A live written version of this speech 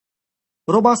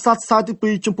របស់សាស្ត្រសាទី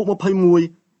2ចំពុក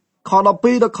21ខ12ដ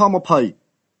ល់ខ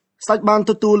20ស្ដេចបាន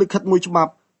ទទួលលិខិតមួយច្បា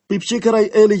ប់ពីព្យាការី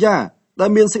អេលីយ៉ាដែល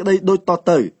មានសេចក្តីដូចត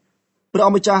ទៅព្រះអ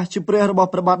ម្ចាស់ជាព្រះរបស់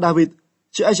ព្រះបាទដាវីត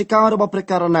ជាឯកការរបស់ព្រះ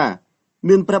ករណា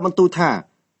មានព្រះបន្ទូលថា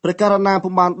ព្រះករណា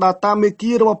ពុំបានដើរតាមមេ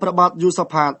គីរបស់ព្រះបាទយូសា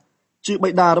ផាតជាបិ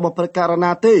តារបស់ព្រះករ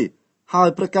ណាទេហើយ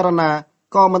ព្រះករណា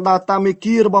ក៏មិនដើរតាមមេ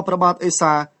គីរបស់ព្រះបាទអេ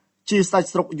សាជាស្ដេច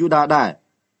ស្រុកយូដាដែរ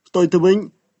ផ្ទុយទៅវិញ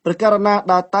ព្រះករណា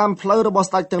ដើរតាមផ្លូវរបស់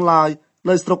ស្ដេចទាំងឡាយ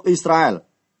នៅស្រុកអ៊ីស្រាអែល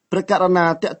ព្រះករណា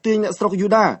តាក់ទាញអ្នកស្រុកយូ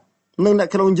ដានិងអ្នក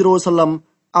ក្រុងយេរូសាឡិម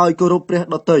ឲ្យគោរពព្រះ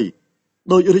ដទៃ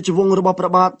ដោយរាជវង្សរបស់ព្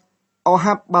រះបាទអូ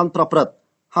ហាប់បានប្រព្រឹត្ត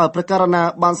ហើយព្រះករណា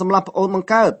បានសម្លាប់ប្អូនបង្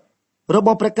កើតរប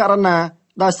ស់ព្រះករណា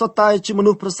ដែលសុទ្ធតែជាម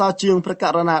នុស្សប្រសើរជាងព្រះក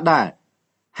រណាដែរ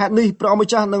ហេតុនេះព្រះអម្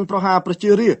ចាស់នឹងប្រហារប្រជា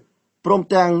រាស្ត្រព្រម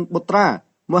ទាំងបុត្រា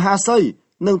មហាសី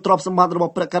និងទ្រព្យសម្បត្តិរប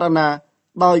ស់ព្រះករណា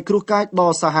ដោយគ្រោះកាចដ៏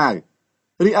សាហាវ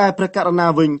រីឯព្រះករណា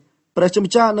វិញព្រះជា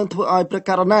ម្ចាស់នឹងធ្វើឲ្យព្រះ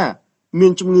ករណាមា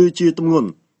នជំងឺជាទម្ងន់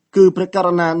គឺព្រះករ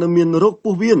ណានឹងមានរោគ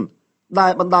ពោះវៀនដែ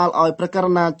លបណ្ដាលឲ្យព្រះករ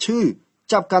ណាឈឺ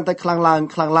ចាប់កាន់តែខ្លាំងឡើ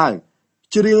ង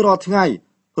ជារៀងរាល់ថ្ងៃ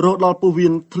រហូតដល់ពោះវៀ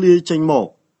នធ្លាយចេញមក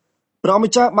ព្រះ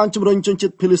ម្ចាស់បានជំរុញជនជា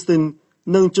តិភីលីស្ទីន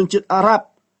និងជនជាតិអារ៉ាប់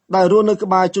ដែលរស់នៅក្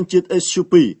បែរជនជាតិអេស្យូ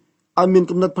ពីឲ្យមាន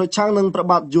គំនិតប្រឆាំងនឹងព្រះ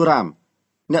បាទយូរ៉ាម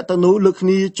អ្នកទាំងនោះលើកគ្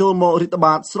នាចូលមករាតត្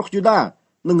បាតស្រុកយូដា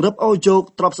និងរឹបអូសយក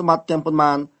ទ្រព្យសម្បត្តិទាំងប៉ុន្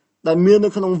មានដែលមាននៅ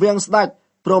ក្នុងវាំងស្ដេច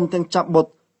ព្រមទាំងចាប់បុត្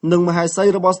រនិងមហេសី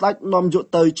របស់ស្ដេចនាំយក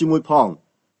ទៅជាមួយផង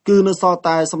គឺនៅសល់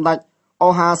តែសម្ដេចអូ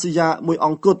ហាស៊ីយ៉ាមួយអ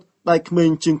ង្គគត់ដែលក្មេង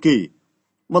ជាងគេ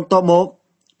បន្ទាប់មក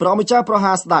ព្រះម្ចាស់ប្រ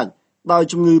ហារស្ដេចដោយ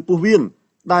ជំងឺពោះវៀន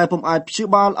ដែលពុំអាចព្យា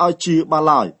បាលឲ្យជាបាន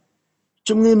ឡើយ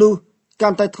ជំងឺនោះកា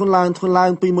ន់តែធ្ងន់ឡើ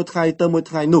ងពីមួយថ្ងៃទៅមួយ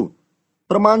ថ្ងៃនោះ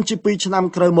ប្រមាណជា2ឆ្នាំ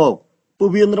ក្រោយមកពោះ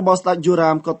វៀនរបស់ស្ដេចយូ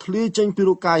រ៉ាមក៏ធ្លាយចេញពី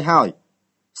រូបកាយហើយ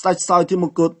ស្ដេចសោយទីម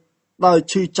ង្គតដោយ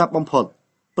ឈឺចាប់បំផុត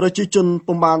ប្រជាជន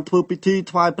ពុំបានធ្វើពិធី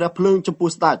ថ្វាយព្រះភ្លើងចំពោះ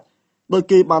ស្ដេចដោយ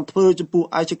គេបានធ្វើចំពោះ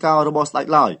ឯកការរបស់ស្ដេច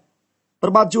ឡើយព្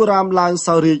រះបាទយូរ៉ាមឡើង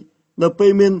សោយរាជនៅពេ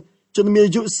លមានជនមាន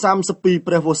អាយុ32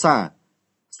ព្រះវស្សា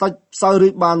ស្ដេចសោយរា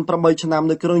ជបាន8ឆ្នាំ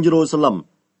នៅក្រុងយេរូសាឡិម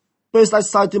ពេលស្ដេច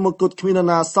សោយទីមង្គតគ្មាននរ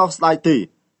ណាសោកស្ដាយទេ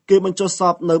គេបញ្ចុះស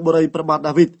ពនៅបុរីព្រះបាទ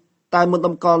ដាវីតតែមិនត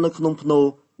ម្កល់នៅក្នុងភ្នូរ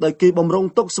ដែលគេបំរុង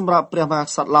ទុកសម្រាប់ព្រះមហា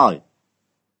ក្សត្រឡើយ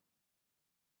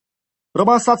រ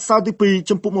បស់សាស្ត្រសាទី2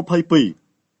ចំពុក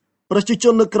22ប្រជាជ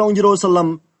ននៅក្រុងយេរូសាឡិម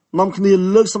នាំគ្នា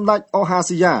លើកសម្ដេចអូហា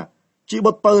ស៊ីយ៉ាជា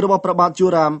បុត្រពៅរបស់ព្រះបាទយូ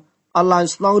រ៉ាមឲ្យឡើង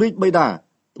ស្នងរាជបិតា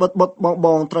បុត្រប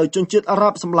ងត្រូវជនជាតិអារ៉ា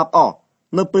ប់សម្លាប់អស់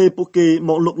នៅពេលពួកគេម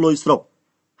កលុកលុយស្រុក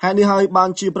ហើយនេះហើយបាន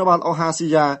ជាព្រះបាទអូហាស៊ី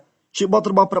យ៉ាជាបុត្រ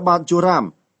របស់ព្រះបាទយូរ៉ាម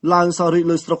ឡើងសោយរាជ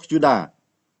លើស្រុកយូដា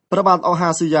ព្រះបាទអូហា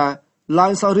ស៊ីយ៉ាឡើ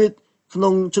ងសោយរាជក្នុ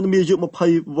ងជំនាយុ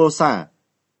20វស្សា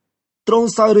ទ្រង់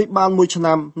សោយរាជបាន1ឆ្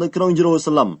នាំនៅក្រុងយេរូ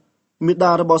សាឡិមមេ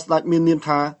ដារបស់ស្ដេចមាននាម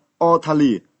ថាអូថា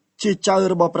លីជាចៅ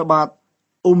របស់ព្រះបាទ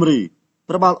អ៊ុមរី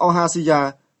ព្រះបាទអូហាស៊ីយ៉ា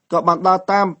ក៏បានដើរ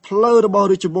តាមផ្លូវរបស់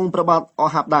រាជវង្សព្រះបាទអូ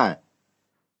ហាប់ដែរ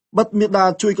បិទមេដា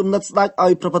ជួយគំនិតស្ដេចឲ្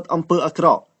យប្រព្រឹត្តអំពើអាក្រ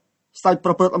ក់ស្ដេចប្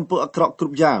រព្រឹត្តអំពើអាក្រក់គ្រ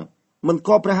ប់យ៉ាងមិនគ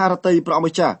ប់ព្រះハរតីព្រះអ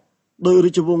ម្ចាស់ដោយ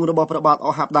រាជវង្សរបស់ព្រះបាទ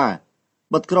អូហាប់ដែរ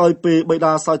បិទក្រោយពេលបិ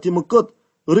តាសោយទីមង្គត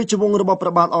រាជវង្សរបស់ព្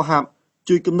រះបាទអូហាប់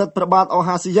ជួយគំនិតព្រះបាទអូ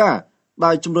ហាស៊ីយ៉ា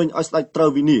ដែលជំរុញឲ្យស្ដេចត្រូវ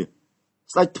វិនាស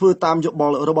ស្ដេចធ្វើតាមយោប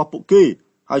ល់របស់ពួកគេ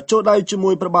ហើយចូលដៃជាមួ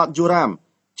យព្រះបាទយូរ៉ាម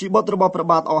ជាបុត្ររបស់ព្រះ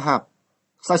បាទអូហាប់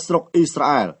ស្ដេចស្រុកអ៊ីស្រា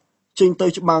អែលចេញទៅ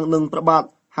ច្បាំងនឹងព្រះបាទ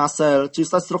ហាសែលជា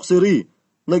ស្ដេចស្រុកសេរី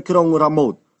នៅក្រុងរ៉ាម៉ូ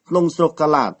តក្នុងស្រុកកា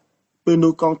ឡាតពេល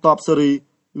នោះកងទ័ពសេរី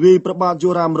វាយព្រះបាទយូ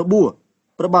រ៉ាមរបួស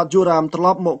ព្រះបាទយូរ៉ាមត្រឡ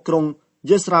ប់មកក្រុង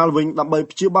យេស្រាអែលវិញដើម្បី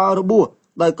ព្យាបាលរបួស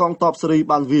ដែលកងទ័ពសេរី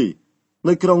បានវាយ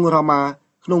នៅក្រុងរ៉ាម៉ា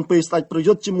ក្នុងពេលស្ដេចប្រ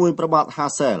យុទ្ធជាមួយព្រះបាទហា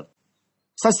សែល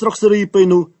ស្ដេចស្រុកសេរីពេល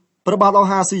នោះព្រះបាទអូ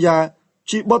ហាស៊ីយ៉ា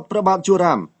ជាបុត្រព្រះបាទយូ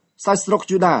រ៉ាមស្ដេចស្រុក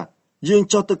យូដាយាង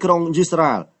ចុះទៅក្រុងយេស្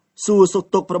រាអែលសួរសុខ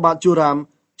ទុក្ខព្រះបាទយូរ៉ាម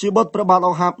ជាបុត្រព្រះបាទ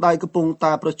អូហាប់ដែលកំពុង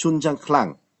តែប្រជញ្ញយ៉ាងខ្លាំង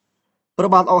ព្រះ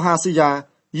បាទអូហាស៊ីយ៉ា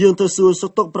យាងទៅសួរសុ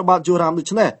ខទុក្ខព្រះបាទយូរ៉ាមដូ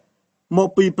ច្នេះមក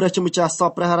ពីព្រះជាម្ចាស់ស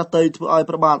ពព្រះハរតីធ្វើឲ្យ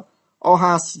ព្រះបាទអូ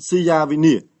ហាស៊ីយ៉ាវិ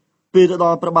នាសពេលទៅដ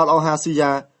ល់ព្រះបាទអូហាស៊ី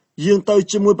យ៉ាយាងទៅ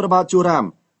ជាមួយព្រះបាទយូរ៉ាម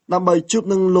ដើម្បីជួប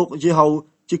នឹងលោកយេហូ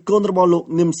ជាកូនរបស់លោក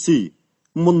នីមស៊ី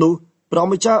មុននោះព្រះ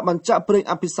ម្ចាស់បានចាក់ព្រេង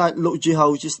អភិសេកលោកយេហូ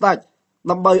ជាស្ដេច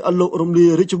ដើម្បីឲ្យលោករំលាយ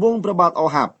រាជវង្សព្រះបាទអូ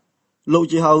ហាប់លោក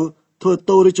យេហូធ្វើ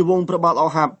តូររាជវង្សព្រះបាទអូ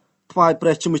ហាប់ថ្វាយព្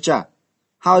រះជាម្ចាស់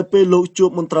ហើយពេលលោកជួប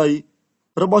មន្ត្រី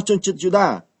របស់ជនជាតិយូដា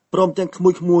ព្រមទាំងក្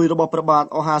មួយរបស់ព្រះបាទ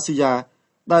អូហាស៊ីយ៉ា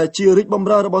ដែលជារាជបម្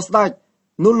រើរបស់ស្ដេច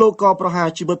នោះលោកក៏ប្រហារ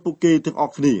ជីវិតពួកគេទាំងអ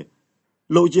ស់គ្នា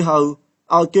លោកយេហូ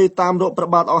ឲ្យគេតាមរកព្រះ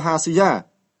បាទអូហាស៊ីយ៉ា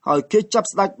ហើយគេចាប់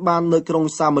ស្ដេចបាននៅក្រុង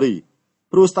សាមារី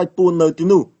ព្រោះស្ដេចពួននៅទី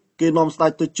នោះគេនាំស្ដេ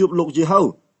ចទៅជួបលោកយេហូ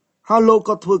ហើយលោក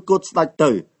ក៏ធ្វើគុតស្ដេចទៅ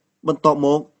បន្ទាប់ម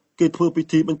កគេធ្វើពិ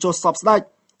ធីបញ្ចុះសពស្ដេច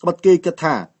ក្បត់គេគិត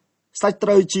ថាស្ដេចត្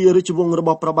រូវជារាជវង្សរប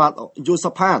ស់ព្រះបាទយូ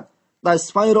សាផាតដែល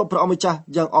ស្វែងរកព្រះអម្ចាស់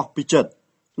យ៉ាងអស់ពីចិត្ត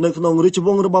នៅក្នុងរាជវ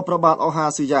ង្សរបស់ព្រះបាទអូហា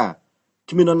ស៊ីយ៉ា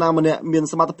គ្មាននរណាម្នាក់មាន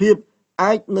សមត្ថភាព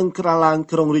អាចនឹងក្រាលឡើង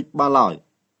ក្រុងរាជបានឡើយ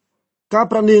ការ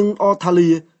ប្រនាងអូថាលី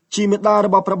ជាមេដារ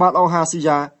បស់ព្រះបាទអូហាស៊ី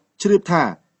យ៉ាជ្រាបថា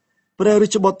ព្រះរា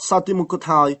ជបុត្រសោតិមង្គត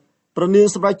ហើយប្រនាង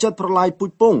សម្រេចចិត្តប្រឡាយពូ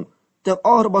ជពងទាំងអ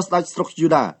ស់របស់ស្ដេចស្រុកយូ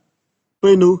ដា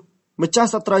ពេលនោះម្ចាស់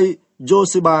ស្ត្រីយូ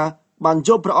សេបាបានយ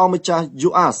កព្រះអង្គម្ចាស់យូ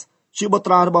អាសជាបុ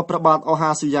ត្រារបស់ព្រះបាទអូហា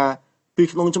ស៊ីយ៉ាពី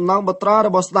ក្នុងចំណោមបុត្រារ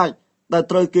បស់ស្ដេចដែល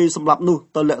ត្រូវគេសម្លាប់នោះ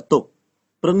ទៅលាក់ទុក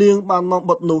ព្រះនាងបាននាំ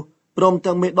បុត្រនោះព្រម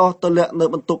ទាំងមេដោះទៅលាក់នៅ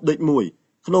បន្ទប់ដេកមួយ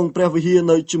ក្នុងព្រះវិហារ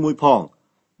នៅជាមួយផង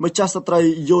ម្ចាស់ស្ត្រី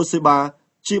យូសេបា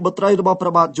ជាបុត្រីរបស់ព្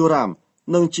រះបាទយូរ៉ាម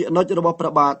និងជាអនុជរបស់ព្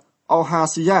រះបាទអូហា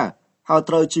ស៊ីយ៉ាហើយ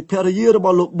ត្រូវជាភរិយារប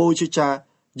ស់លោកបូជាចា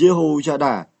យេហូយ៉ា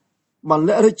ដាបាន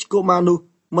លាក់រាជកុមារនោះ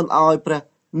មិនឲ្យព្រះ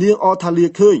នាងអូថាលី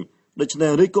ឃើញដូច្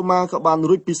នេះរាជកុមារក៏បាន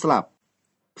រួចពីស្លាប់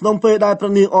ក្នុងពេលដែលព្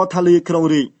រះនាងអូថាលីក្រុង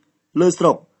រាជលើស្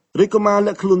រុករាជកុមារ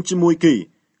លាក់ខ្លួនជាមួយគេ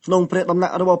ក្នុងព្រះដំណា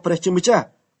ក់របស់ព្រះជាម្ចាស់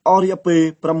អស់រយៈពេល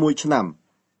6ឆ្នាំ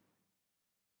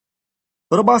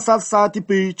របស់សាស្ត្រសាទី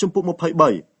2ចំពុក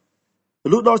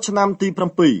23លុះដល់ឆ្នាំទី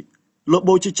7លោក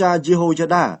បូជាចាយេហូយ៉ា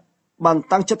ដាបាន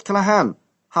តាំងចិត្តក្លាហាន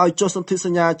ហើយចុះសន្ធិស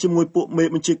ញ្ញាជាមួយពួកមេ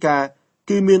បញ្ជាការ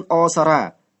គឺមានអសារ៉ា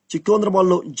ជាកូនរបស់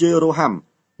លោកយេរ៉ូហាំ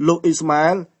លោកអ៊ីស្ម៉ា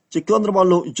អែលជាកូនរបស់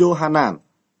លោកយូហាណាន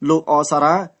លោកអសា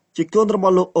រ៉ាជាកូនរប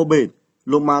ស់លោកអូបេត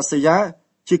លោកម៉ាសេយ៉ា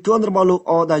ជាកូនរបស់លោក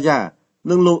អូដាយ៉ា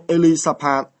និងលោកអេលីសា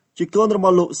ផាតជាកូនរប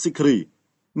ស់លោកស៊ីគ្រី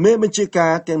មេបញ្ជាកា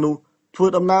រទាំងនោះធ្វើ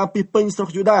ដំណើរពីពេញស្រុក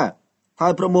យូដាហើ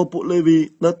យប្រមូលពួកលេវី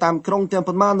នៅតាមក្រុងទាំង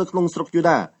ប៉ុន្មាននៅក្នុងស្រុកយូ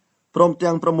ដាព្រម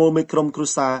ទាំងប្រមូលមេក្រុមគ្រួ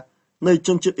សារនៃជ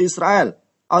នជាតិអ៊ីស្រាអែល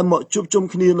ឲ្យមកជួបជុំ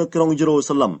គ្នានៅក្រុងយេរូ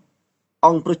សាឡឹមអ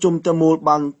ង្គប្រជុំទាំងមូល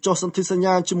បានចុះសន្ធិសញ្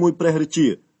ញាជាមួយព្រះរាជា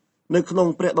នៅក្នុង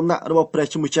ព្រះដំណាក់របស់ព្រះ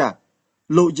ជាម្ចាស់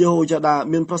លោកយេហូយ៉ាដា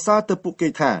មានប្រសាសន៍ទៅពួកគេ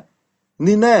ថា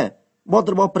នេះណែបុត្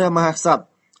ររបស់ព្រះមហាក្សត្រ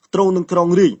ទ្រង់នឹងក្រុង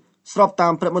រាជស្របតា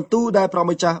មព្រះបន្ទូលដែលព្រះ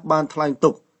ម្ចាស់បានថ្លែងទុ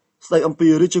កស្ដីអំពី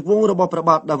រាជវង្សរបស់ព្រះ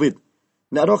បាទដាវីត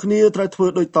អ្នករាល់គ្នាត្រូវធ្វើ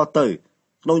ដូចតទៅ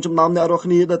ក្នុងចំណោមអ្នករាល់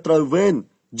គ្នាដែលត្រូវវេន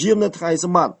យាមនៅថ្ងៃស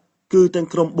ម្បត្តិគឺទាំង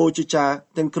ក្រុមបូជាចា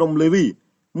ទាំងក្រុមលេវី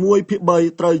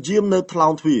1/3ត្រូវយាមនៅថ្លោ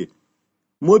ងទ្វារ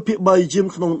1/3យាម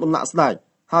ក្នុងដំណាក់ស្ដេច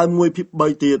ហើយ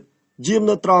1/3ទៀតយាម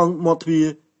នៅត្រង់មាត់ទ្វារ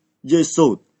យេស៊ូ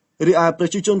តរីឯប្រ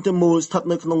ជាជនទាំងមូលស្ថិត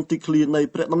នៅក្នុងទីធ្លានៃ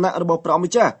ព្រះដំណាក់របស់ព្រះ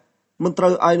ម្ចាស់មិនត្រូ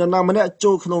វឲ្យនរណាម្នាក់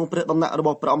ចូលក្នុងព្រះដំណាក់រប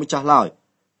ស់ព្រះម្ចាស់ឡើយ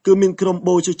គឺមានក្រុម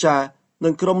បូជាចានិ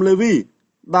ងក្រុមលេវី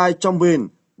ដែលចំវេន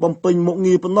បំពេញមុខ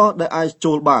ងារប៉ុណ្ណោះដែលអាច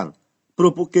ចូលបានព្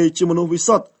រោះពួកគេជាមនុស្សវិ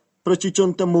សុទ្ធប្រជាជន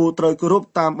ទាំងមូលត្រូវគោរព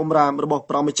តាមបម្រាមរបស់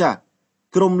ព្រះម្ចាស់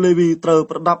ក្រុមលេវីត្រូវ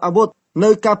ប្រដាប់អាវុធនៅ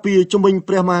ការពារជំនាញ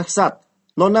ព្រះមហាក្សត្រ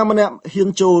នរណាម្នាក់ហ៊ាន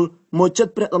ចូលមកជិត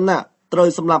ព្រះដំណាក់ត្រូវ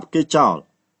សម្លាប់គេចោល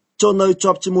ចូលនៅ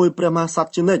ជាប់ជាមួយព្រះមហាក្សត្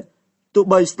រជានិច្ចទោះ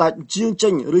បីស្ដេចយាងចេ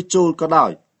ញឬចូលក៏ដោ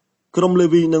យក្រុមលេ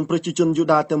វីនិងប្រជាជនយូ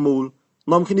ដាទាំងមូល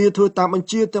នាំគ្នាធ្វើតាមបញ្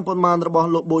ជាទាំងប៉ុន្មានរបស់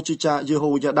លោកបូជាចាយេ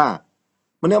ហូយ៉ាដា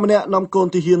ម្នាក់នាំកូន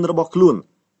ទាហានរបស់ខ្លួន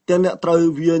ទាំងអ្នកត្រូវ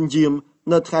វៀនយាម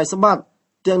នៅថ្ងៃសម្បត្តិ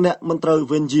ទាំងអ្នកមិនត្រូវ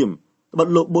វេនយាមត្បិត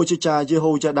លោកបូជាចាយេ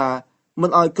ហូយ៉ាដាមិន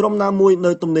ឲ្យក្រុមណាមួយ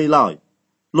នៅទំនេរឡើយ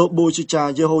លោកបូជាចា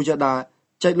យេហូយ៉ាដា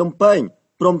ចែកលំពេង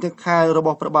ព្រមទាំងខែរប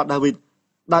ស់ព្រះបាទដាវីត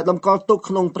ដែលតម្កល់ទុក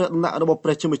ក្នុងព្រះដំណាក់របស់ព្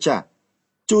រះជាម្ចាស់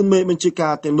ជូនមេបញ្ជាកា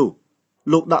រទាំងនោះ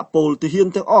លោកដាក់ពលទាហាន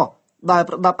ទាំងអស់ដែល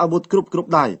ប្រដាប់អាវុធគ្រប់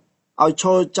ដៃឲ្យឈ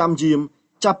រចាំយាម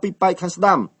ចាប់ពីប៉ែកខាងស្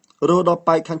ដាំរហូតដល់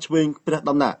ប៉ែកខាងឆ្វេងព្រះ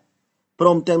ដំណាក់ព្រ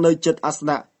មទាំងនៅជិតអាស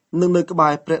នៈនិងនៅក្បែ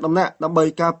រព្រះដំណាក់ដើម្បី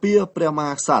ការពារព្រះម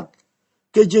ហាក្សត្រ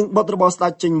គេយាងបុត្ររបស់ស្ដេ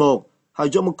ចចេញមកហើយ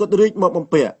យកមង្គតរាជមកបំ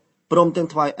ពាក់ព្រមទាំង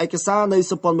ថ្វាយឯកសារនៃ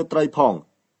សម្ព័ន្ធមិត្តរីផង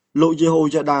លោកយេហូ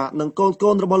យ៉ាដានិង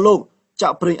កូនរបស់លោកចា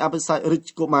ក់ប្រេងអភិសេករាជ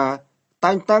កុមារ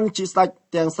តែងតាំងជាស្ដេច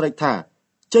ទាំងស្រែកថា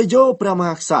ជ័យយោព្រះម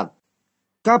ហាក្សត្រ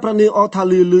ការប្រនាងអូថា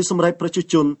លីឮសម្រេចប្រជា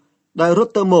ជនដែលរ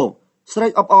ត់ទៅមកស្រែ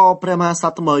កអបអរព្រះមហាក្ស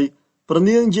ត្រថ្មីប្រ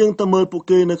នាងយាងទៅមើលពួក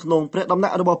គេនៅក្នុងព្រះដំណា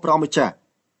ក់របស់ព្រះម្ចាស់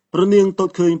ប្រនាងទត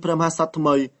ឃើញព្រះមហាក្សត្រថ្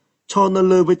មីឈរនៅ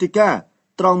លើវេទិកា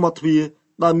ត្រង់មាត់ទ្វារ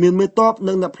ដែលមានមេតប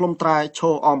និងអ្នកផ្លុំត្រែឈ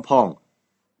រអមផង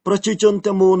ប្រជាជន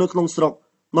ទាំងមូលនៅក្នុងស្រុក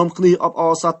នាំគ្នាអបអ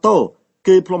រសាទរ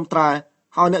គេផ្លុំត្រែ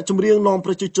ហើយអ្នកចម្រៀងនាំ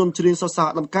ប្រជាជនច្រៀងសរសើរ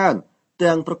ដំកើង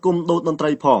ទាំងប្រគំដូតតន្ត្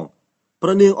រីផងព្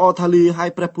រះនាងអូថាលីឲ្យ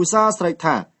ព្រះពូសាស្រែក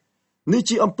ថានេះ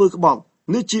ជាអំពើក្បត់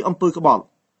នេះជាអំពើក្បត់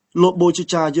លោកបូជា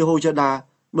ចាយេហូយ៉ាដា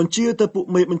បញ្ជាទៅពួក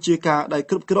មេបញ្ជាការដែល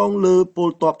គ្រប់គ្រងលើពល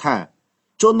តបថា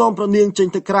ចូលនាំព្រះនាងចេញ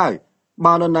ទៅក្រៅ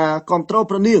បាននរណាគ្រប់គ្រង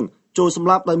ព្រះនាងចូលសម្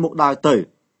លាប់ដោយមុខដើរទៅ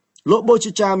លោកបូ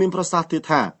ជាចាមានប្រសាសន៍ទៀត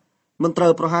ថាមិនត្រូ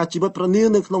វប្រហារជីវិតព្រះនាង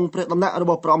នៅក្នុងព្រះដំណាក់រ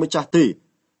បស់ព្រះម្ចាស់ទេ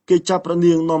គេចាប់ព្រះ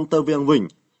នាងនាំទៅវាំងវិញ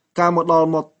កាលមកដល់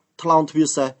មាត់ថ្លោងទ្វារ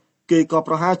សេះគេក៏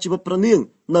ប្រហារជីវិតព្រះនាង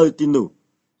នៅទីនោះ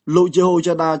លោកយេហូ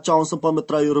យ៉ាដាចងសម្ព័ន្ធមិត្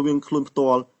តរីរវាងខ្លួនផ្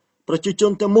ទាល់ប្រជាជ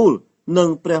នទាំងមូលនិង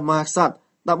ព្រះមហាក្សត្រ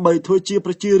ដើម្បីធ្វើជា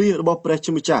ប្រជារាស្ត្ររបស់ព្រះ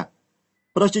ជាម្ចាស់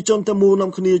ប្រជាជនទាំងមូល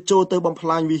នាំគ្នាចូលទៅបំផ្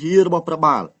លាញវិហាររបស់ព្រះ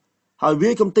បាលហើយវា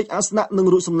យកំទេចអាសនៈនិង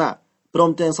រូបសំណាក ព្រម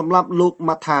ទាំងសម្រាប់លោក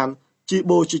ម៉ាថានជា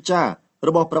បូជាចារ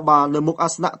បស់ព្រះបាលនៅមុខអា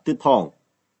សនៈទៀតផង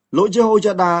លោកយេហូ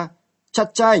យ៉ាដាចា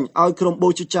ត់ចែងឲ្យក្រុមបូ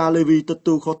ជាចាលេវីទ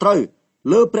ទួលខុសត្រូវ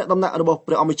លើព្រះដំណាក់របស់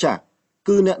ព្រះអម្ចាស់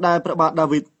គឺអ្នកដែលព្រះបាទដា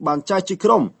វីតបានចែកជាក្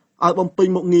រុមឲ្យបំពេញ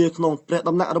មុខងារក្នុងព្រះ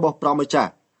ដំណាក់របស់ព្រះអម្ចាស់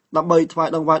ដើម្បីថ្វាយ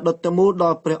ដង្វាយដុតទាំងមូលដ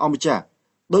ល់ព្រះអម្ចាស់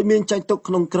ដោយមានចែងទុក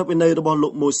ក្នុងក្រឹត្យវិន័យរបស់លោ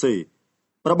កម៉ូសេ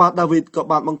ព្រះបាទដាវីតក៏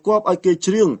បានបង្គាប់ឲ្យគេ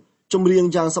ច្រៀងចម្រៀង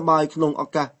យ៉ាងសប្បាយក្នុងឱ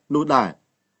កាសនោះដែរ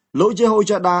លោកយេហូ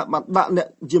យ៉ាដាបានដាក់អ្នក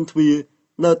យាមទ្វារ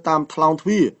នៅតាមថ្លោងទ្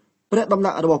វារព្រះដំ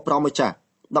ណាក់របស់ព្រះម្ចាស់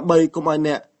ដើម្បីកុំឲ្យ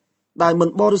អ្នកដែលមិន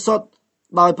បរិសុទ្ធ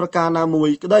ដោយប្រការណាមួយ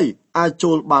ក្តីអាច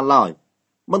ចូលបានឡើយ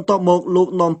បន្ទាប់មកលោក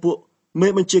នាំពួកមេ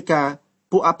បញ្ជាការ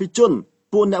ពួកអភិជន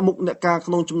ពួកអ្នកមុខអ្នកការ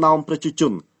ក្នុងចំណោមប្រជាជ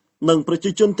ននិងប្រ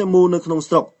ជាជនទាំងមូលនៅក្នុង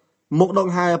ស្រុកមកដ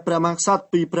ង្ហែព្រះមហាក្សត្រ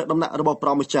ពីព្រះដំណាក់របស់ព្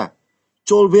រះម្ចាស់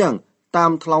ចូលវាំងតា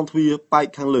មថ្លោងទ្វារប៉ែក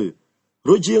ខាងលើ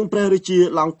រួចយាងព្រះរាជា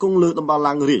ឡើងគង់លើដំបៅ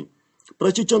ឡើងរាជប្រ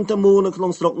ជាជនទាំងមូលនៅក្នុ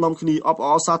ងស្រុកនាំគ្នាអបអ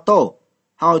រសាទរ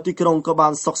ហើយទីក្រុងក៏បា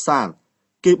នសុខសាន្ត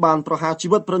គេបានប្រហារជី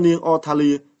វិតព្រះនាងអថា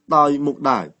លីដោយមុខ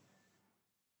ដែរ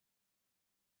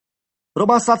រ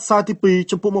បស់សត្វសាទី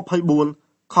2ចំពោះ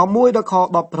24ខ1ដល់ខ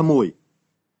16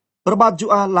ព្រះបាទយូ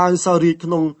អាឡើងសោយរាជក្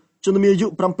នុងជំនាយុ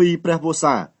7ព្រះវស្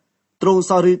សាទ្រង់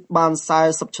សោយរាជបាន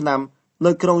40ឆ្នាំ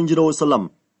នៅក្រុងយេរូសាឡឹម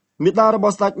មាតារប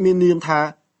ស់ស្ដេចមាននាមថា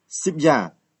ស៊ីបយ៉ា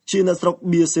ជាអ្នកស្រុក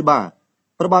បៀសេបា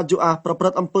ព្រះបាទយូអាប្រព្រឹ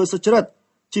ត្តអំពើសុចរិត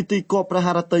ជាទីគប់ព្រះハ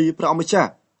រតីព្រះអម្ចាស់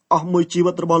អស់មួយជី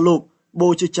វិតរបស់លោកបូ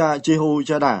ជាចាយេហូ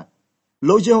យ៉ាដា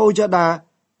លោកយេហូយ៉ាដា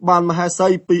បានមហេសី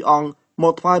2អង្គម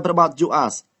កថ្វាយព្រះបាទយូអា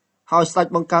សហើយស្ដេច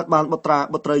បង្កើតបានបុត្រា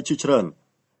បុត្រីជាច្រើន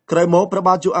ក្រោយមកព្រះ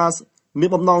បាទយូអាសមាន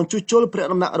បំណងជួសជុលព្រះ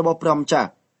ដំណាក់របស់ព្រះម្ចាស់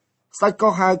ស្ដេចក៏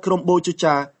ហៅក្រុមបូជា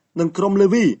ចានិងក្រុមលេ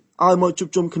វីឲ្យមកជួប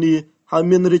ជុំគ្នាហើយ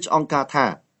មានរាជអង្គការថា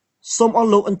សូមអស់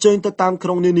លោកអញ្ជើញទៅតាមក្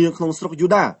រុងនានាក្នុងស្រុកយូ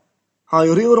ដាហើយ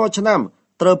រៀងរាល់ឆ្នាំ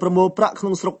ត្រូវប្រមូលប្រាក់ក្នុ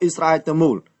ងស្រុកអ៊ីស្រាអែលទាំង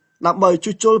មូលដើម្បី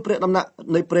ជួសជុលព្រះដំណាក់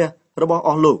នៃព្រះរបស់អ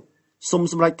ស់លោកសូម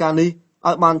សម្រេចការនេះ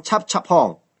ឲ្យបានឆាប់ផង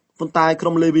ប៉ុន្តែក្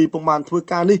រុមលេវីពុំបានធ្វើ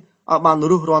ការនេះឲ្យបាន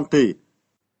រស់រាន់ទេ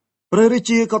ព្រះរា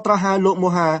ជាក៏ត្រាស់ហៅលោកមូ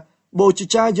ហាបូជា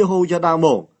ចាយេហូយ៉ាដាម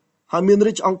កហើយមាន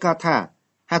រាជអង្គការថា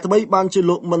ហេតុអ្វីបានជា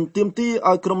លោកមិនទាមទារ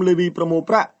ឲ្យក្រុមលេវីប្រមូល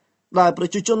ប្រាក់ដែលប្រ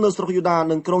ជាជននៅស្រុកយូដា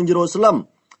និងក្រុងយេរូសាឡឹម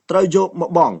ត្រូវយកម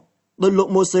កបង់ដោយលោក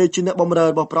ម៉ូសេជាអ្នកបម្រើ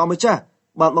របស់ព្រះម្ចាស់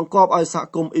បានបង្គាប់ឲ្យសហ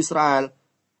គមន៍អ៊ីស្រាអែល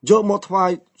យកមកថ្វា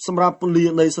យសម្រាប់ពន្លា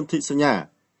នៃសន្ធិសញ្ញា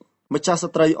ម្ចាស់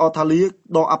ស្ត្រីអថាលី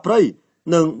ដ៏អប្រិយ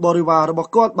និងបរិវាររបស់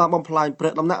គាត់បានបំផ្លាញព្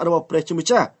រះដំណាក់របស់ព្រះជាម្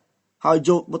ចាស់ហើយយ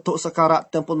កវត្ថុសក្ការៈ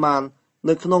ទាំងប៉ុន្មាន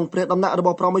នៅក្នុងព្រះដំណាក់រប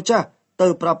ស់ព្រះម្ចាស់ទៅ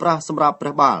ប្រើប្រាស់សម្រាប់ព្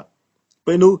រះបាល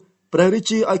ពេលនោះព្រះរា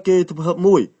ជាឲ្យគេធ្វើហឹប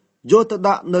មួយយកទៅ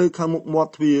ដាក់នៅខាងមុខមា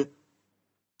ត់ទ្វារ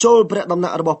ចូលព្រះដំណា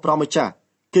ក់របស់ព្រះម្ចាស់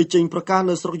គេចេញប្រកាស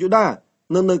នៅស្រុកយូដា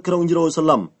និងនៅក្រុងយេរូសា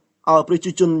ឡឹមឲ្យប្រ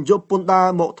ជាជនយកពន្ធដារ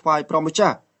មកថ្វាយព្រះម្ចា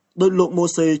ស់ដោយលោកម៉ូ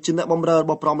សេជាអ្នកបម្រើរ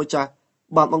បស់ព្រះម្ចាស់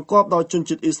បានបង្គាប់ដល់ជន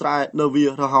ជាតិអ៊ីស្រាអែលនៅវា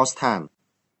លរហោស្ថាន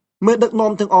មេដឹក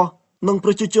នាំទាំងអស់និងប្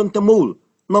រជាជនទាំងមូល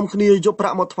នាំគ្នាយកប្រា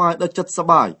ក់មកថ្វាយដោយចិត្តសប្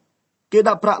បាយគេ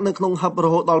ដាក់ប្រាក់នៅក្នុងហឹបរ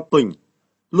ហូតដល់ពេញ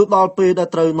លុះដល់ពេលដែល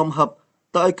ត្រូវនាំហឹប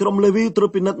តែឲ្យក្រុមលេវីត្រួត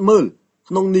ពិនិត្យមើល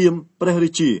ក្នុងនាមព្រះ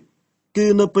រាជាគឺ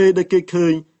នៅពេលដែលគេឃើ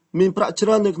ញមានប្រាក់ច្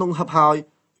រើននៅក្នុងហឹបហើយ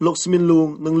លោកស្មានលួង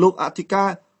និងលោកអធិការ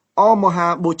អមហា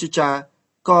បូជាចា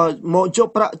ក៏មកយក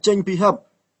ប្រាក់ចេញពីហឹប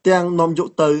ទាំងនាំយក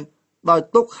ទៅដោយ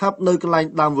ទុកហឹបនៅកន្លែង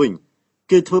ដើមវិញ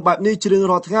គេធ្វើបែបនេះជារៀង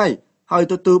រាល់ថ្ងៃហើយ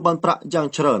ទទួលបានប្រាក់យ៉ាង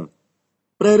ច្រើន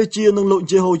ព្រះរាជានិងលោក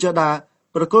យេហូយ៉ាដា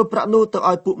ប្រគល់ប្រាក់នោះទៅ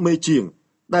ឲ្យពួកមេជាង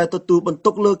ដែលទទួលបន្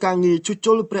ទុកលើការងារជួស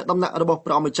ជុលព្រះដំណាក់របស់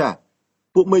ព្រះម្ចាស់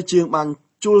ពួកមេជាងបាន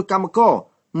ជួលកម្មករ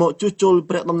មកជួសជុល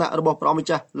ព្រះដំណាក់របស់ព្រះម្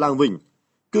ចាស់ឡើងវិញ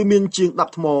គឺមានជាងដា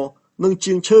ប់ថ្មនិង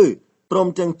ជាងឈើព្រម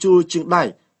ទាំងជួលជាងដែក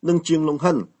និងជាងលង្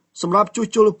ហិនសម្រាប់ជួស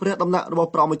ជុលព្រះដំណាក់របស់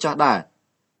ព្រះម្ចាស់ដែរ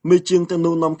មេជាងទាំង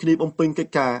នោះនាំគ្នាបំពេញកិច្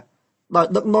ចការដោយ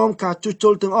ដឹកនាំការជួសជុ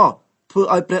លទាំងអស់ធ្វើ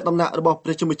ឲ្យព្រះដំណាក់របស់ព្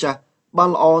រះជាម្ចាស់បាន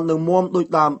ល្អនិងមាំដូច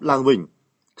ដើមឡើងវិញ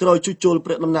ក្រោយជួសជុលព្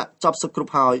រះដំណាក់ចប់សឹកគ្រ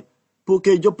ប់ហើយពួក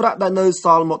គេយកប្រាក់ដែលនៅស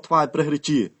ល់មកថ្វាយព្រះរា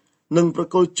ជានិងប្រ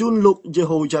គល់ជូនលោកយេ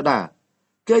ហូយ៉ាដា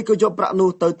គេក៏យកប្រាក់នោះ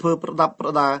ទៅធ្វើប្រដាប់ប្រ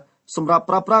ដាសម្រាប់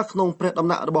ប្រើប្រាស់ក្នុងព្រះដំ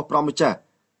ណាក់របស់ព្រះម្ចាស់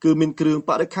គឺមានគ្រឿង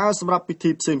បរិក្ខារសម្រាប់ពិធី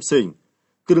ផ្សេងៗ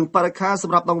គ្រឿងបរិក្ខារស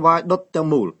ម្រាប់ដង្វាយដុតទាំង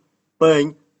មូលពែង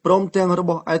ព្រមទាំងរ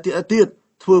បស់ឯទៀត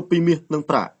ធ្វើពីមាសនិង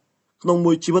ប្រាក់ក្នុង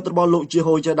មួយជីវិតរបស់លោកយេ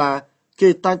ហូយ៉ាដាគេ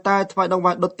តែងតែថ្វាយដង្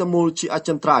វាយដុតទាំងមូលជាអ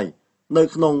ចិន្ត្រៃយ៍នៅ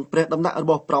ក្នុងព្រះដំណាក់រ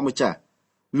បស់ព្រះម្ចាស់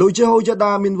លោកយេហូយ៉ា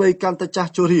ដាមានវ័យកាន់តែចា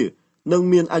ស់ជរានិង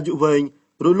មានអាយុវែង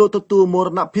រួចលោកទទួលមរ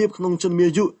ណភាពក្នុងជំនា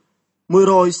យុ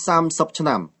130ឆ្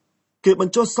នាំគេប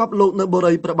ញ្ចុះសពលោកនៅបុ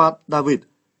រីព្រះបាទដាវីត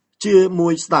ជាមួ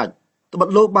យស្ដេចត្បិត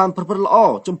លោកបានប្រព្រឹត្តល្អ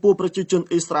ចំពោះប្រជាជន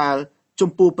អ៊ីស្រាអែលចំ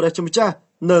ពោះព្រះជាម្ចាស់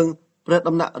និងព្រះ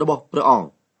ដំណាក់របស់ព្រះអង្គ